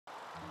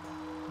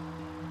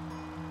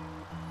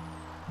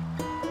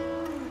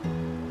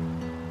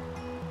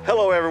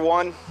Hello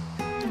everyone,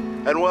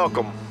 and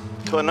welcome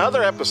to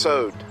another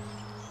episode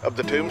of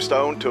the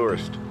Tombstone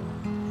Tourist.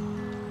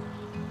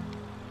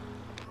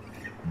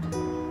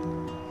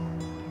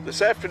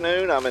 This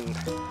afternoon I'm in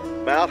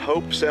Mount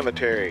Hope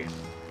Cemetery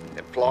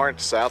in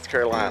Florence, South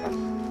Carolina.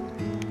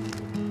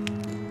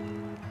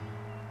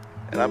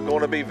 And I'm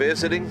going to be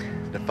visiting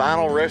the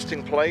final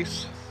resting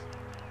place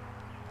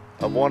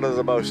of one of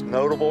the most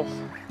notable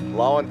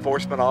law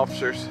enforcement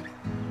officers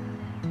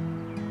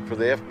for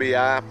the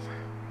F.B.I.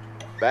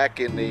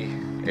 back in the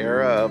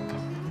era of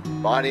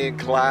Bonnie and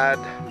Clyde,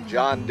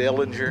 John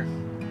Dillinger,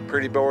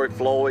 Pretty Boy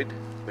Floyd,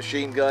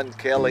 Machine Gun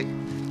Kelly,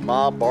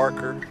 Ma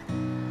Barker,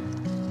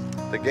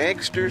 the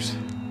gangsters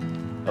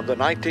of the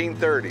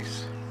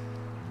 1930s.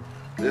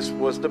 This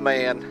was the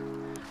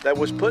man that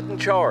was put in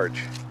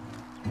charge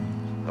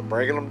of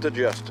bringing them to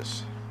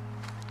justice.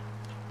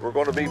 We're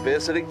going to be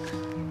visiting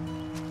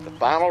the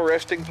final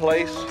resting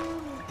place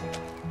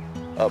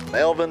of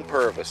Melvin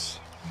Purvis.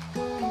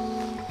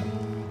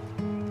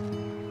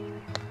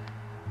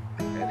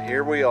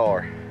 Here we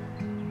are,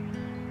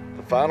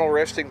 the final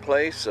resting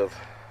place of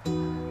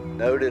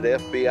noted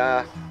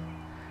FBI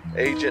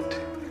agent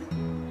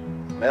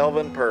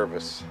Melvin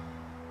Purvis.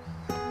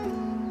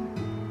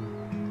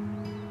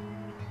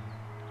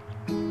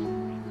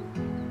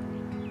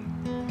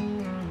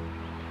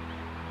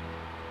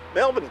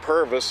 Melvin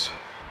Purvis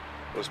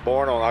was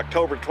born on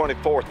October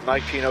 24th,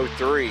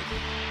 1903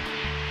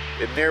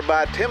 in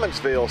nearby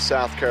Timminsville,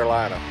 South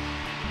Carolina.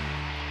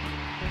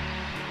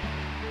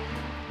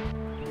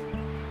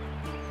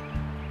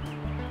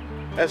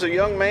 As a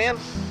young man,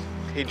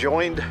 he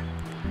joined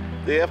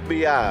the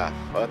FBI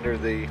under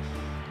the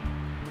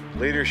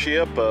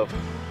leadership of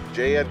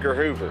J.EDGAR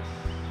Hoover.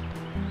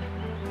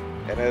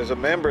 And as a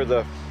member of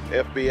the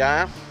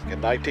FBI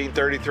in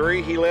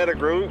 1933, he led a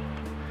group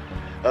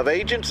of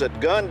agents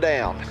that gunned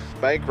down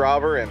bank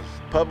robber and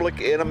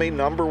public enemy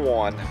number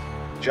one,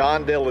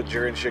 John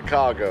Dillinger, in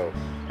Chicago,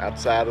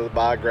 outside of the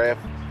Biograph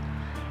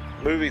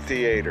movie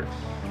theater.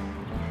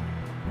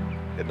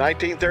 In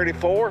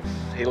 1934,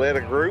 he led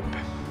a group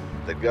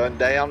that gunned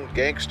down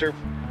gangster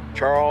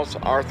Charles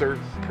Arthur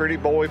Pretty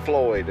Boy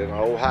Floyd in an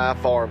old high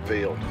farm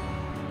field.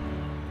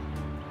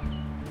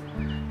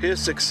 His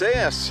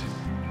success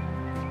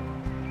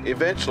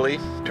eventually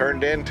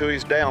turned into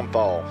his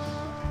downfall,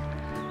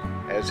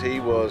 as he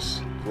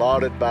was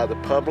lauded by the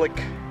public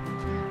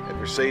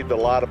and received a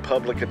lot of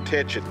public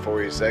attention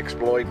for his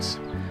exploits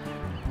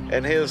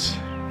and his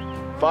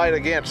fight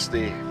against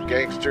the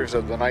gangsters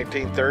of the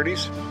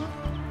 1930s,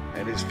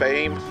 and his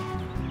fame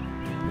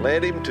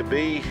led him to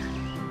be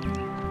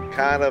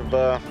kind of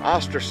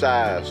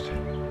ostracized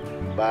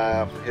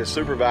by his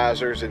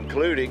supervisors,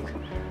 including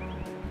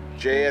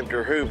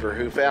J.EDGAR Hoover,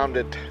 who found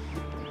it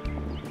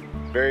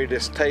very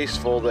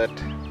distasteful that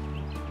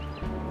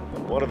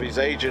one of his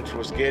agents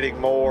was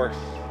getting more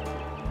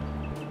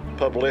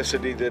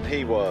publicity than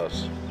he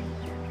was.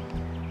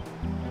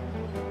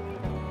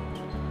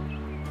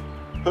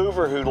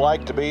 Hoover, who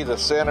liked to be the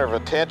center of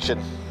attention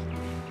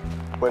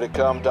when it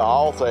come to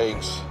all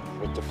things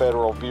with the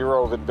Federal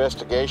Bureau of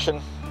Investigation,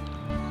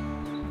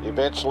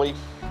 eventually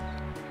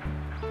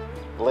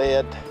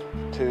led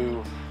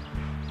to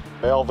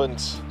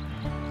Melvin's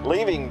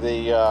leaving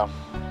the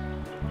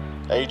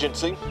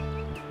agency,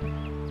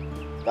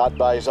 not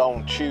by his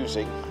own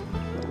choosing,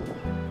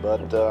 but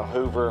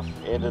Hoover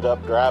ended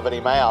up driving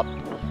him out.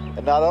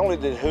 And not only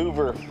did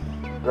Hoover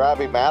drive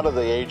him out of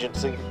the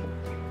agency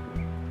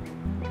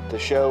to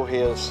show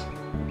his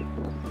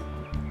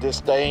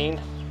disdain,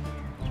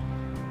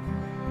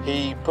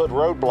 he put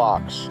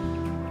roadblocks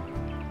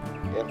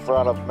in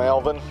front of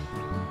Melvin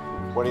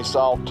when he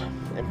sought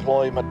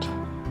employment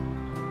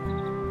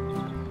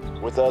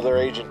with other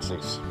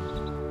agencies.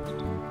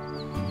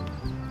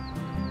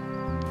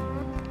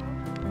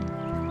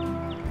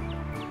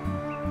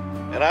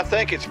 And I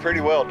think it's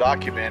pretty well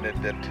documented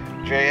that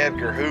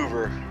J.EDGAR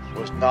Hoover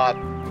was not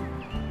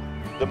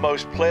the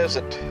most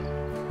pleasant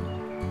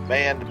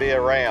man to be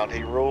around.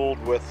 He ruled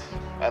with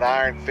an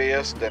iron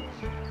fist, and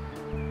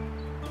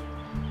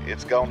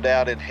it's gone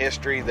down in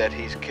history that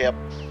he's kept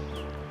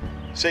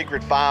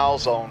secret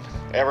files on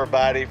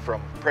everybody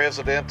from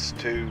presidents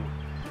to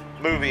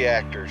movie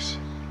actors.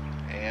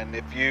 And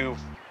if you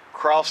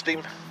crossed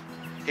him,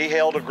 he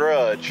held a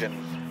grudge, and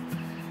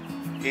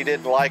he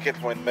didn't like it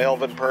when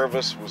Melvin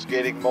Purvis was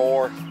getting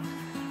more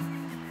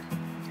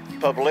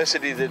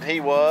publicity than he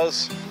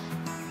was,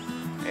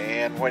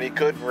 and when he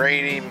couldn't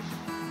rein him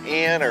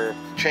in or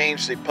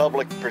change the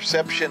public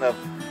perception of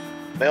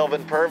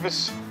Melvin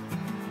Purvis,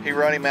 he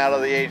run him out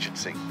of the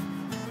agency.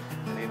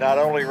 And he not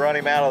only run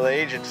him out of the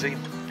agency,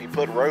 he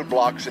put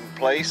roadblocks in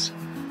place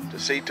to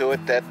see to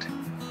it that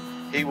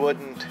he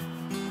wouldn't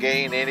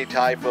gain any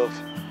type of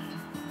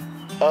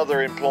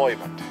other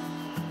employment.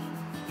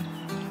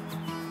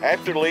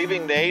 After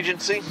leaving the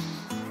agency,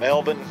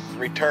 Melvin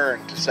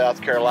returned to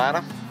South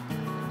Carolina,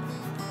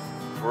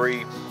 where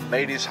he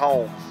made his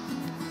home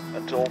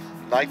until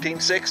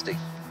 1960.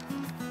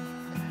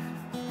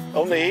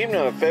 On the evening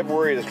of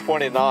February the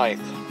 29th,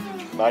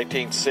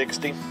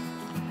 1960,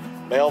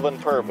 Melvin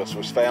Purvis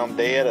was found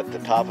dead at the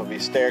top of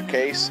his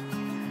staircase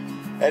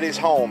at his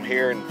home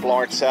here in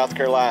Florence, South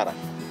Carolina.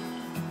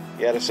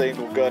 He had a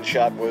single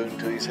gunshot wound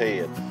to his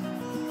head.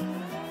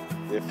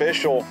 The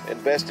official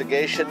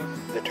investigation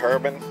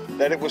determined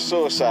that it was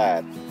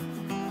suicide,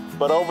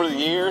 but over the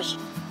years,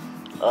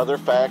 other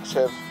facts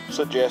have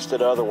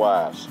suggested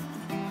otherwise.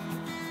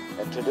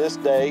 And to this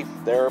day,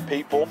 there are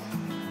people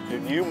who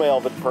knew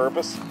Melvin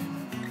Purvis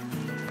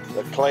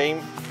that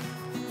claim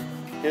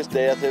his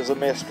death is a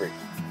mystery.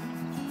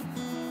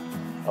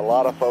 A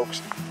lot of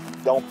folks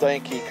don't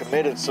think he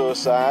committed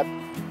suicide.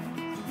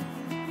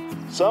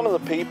 Some of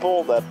the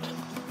people that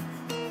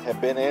have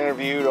been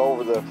interviewed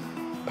over the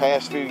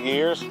past few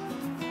years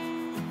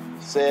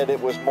said it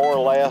was more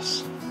or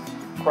less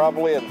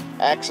probably an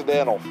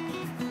accidental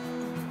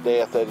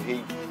death, that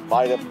he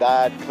might have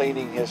died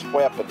cleaning his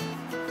weapon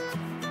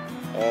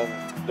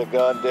and the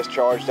gun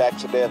discharged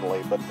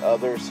accidentally, but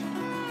others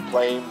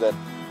claim that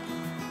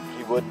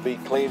he wouldn't be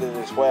cleaning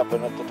his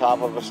weapon at the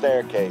top of a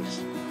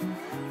staircase.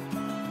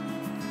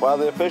 While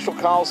the official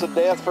cause of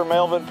death for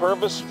Melvin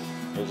Purvis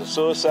is a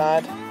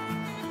suicide,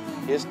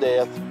 his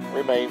death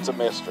remains a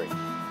mystery.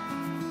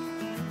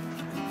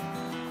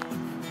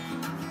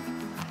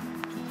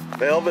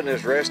 Melvin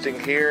is resting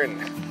here in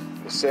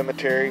the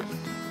cemetery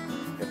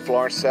in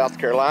Florence, South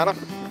Carolina,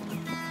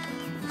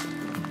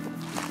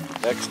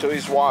 next to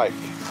his wife.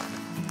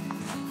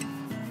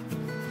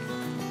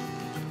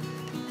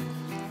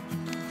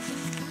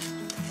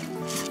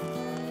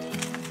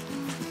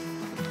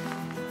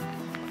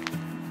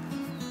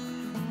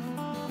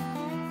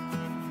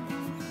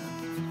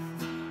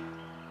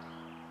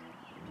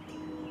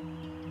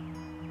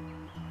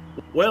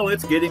 Well,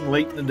 it's getting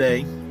late in the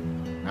day.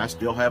 I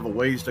still have a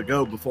ways to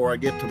go before I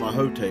get to my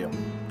hotel.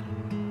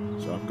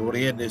 So I'm going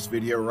to end this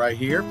video right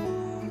here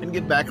and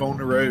get back on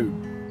the road.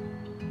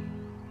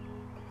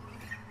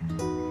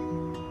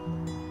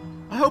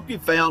 I hope you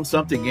found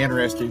something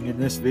interesting in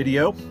this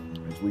video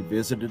as we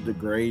visited the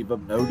grave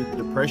of noted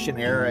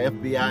Depression-era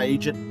FBI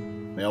agent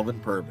Melvin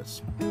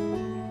Purvis.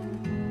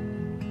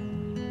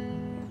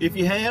 If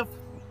you have,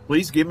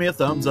 please give me a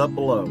thumbs up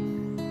below.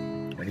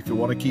 And if you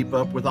want to keep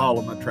up with all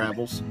of my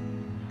travels,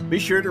 be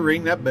sure to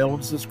ring that bell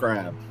and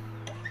subscribe.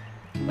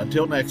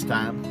 Until next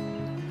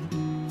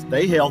time,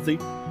 stay healthy,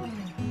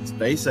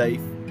 stay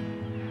safe,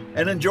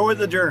 and enjoy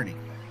the journey.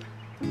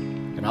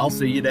 And I'll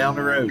see you down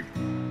the road.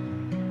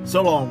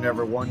 So long,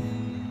 everyone.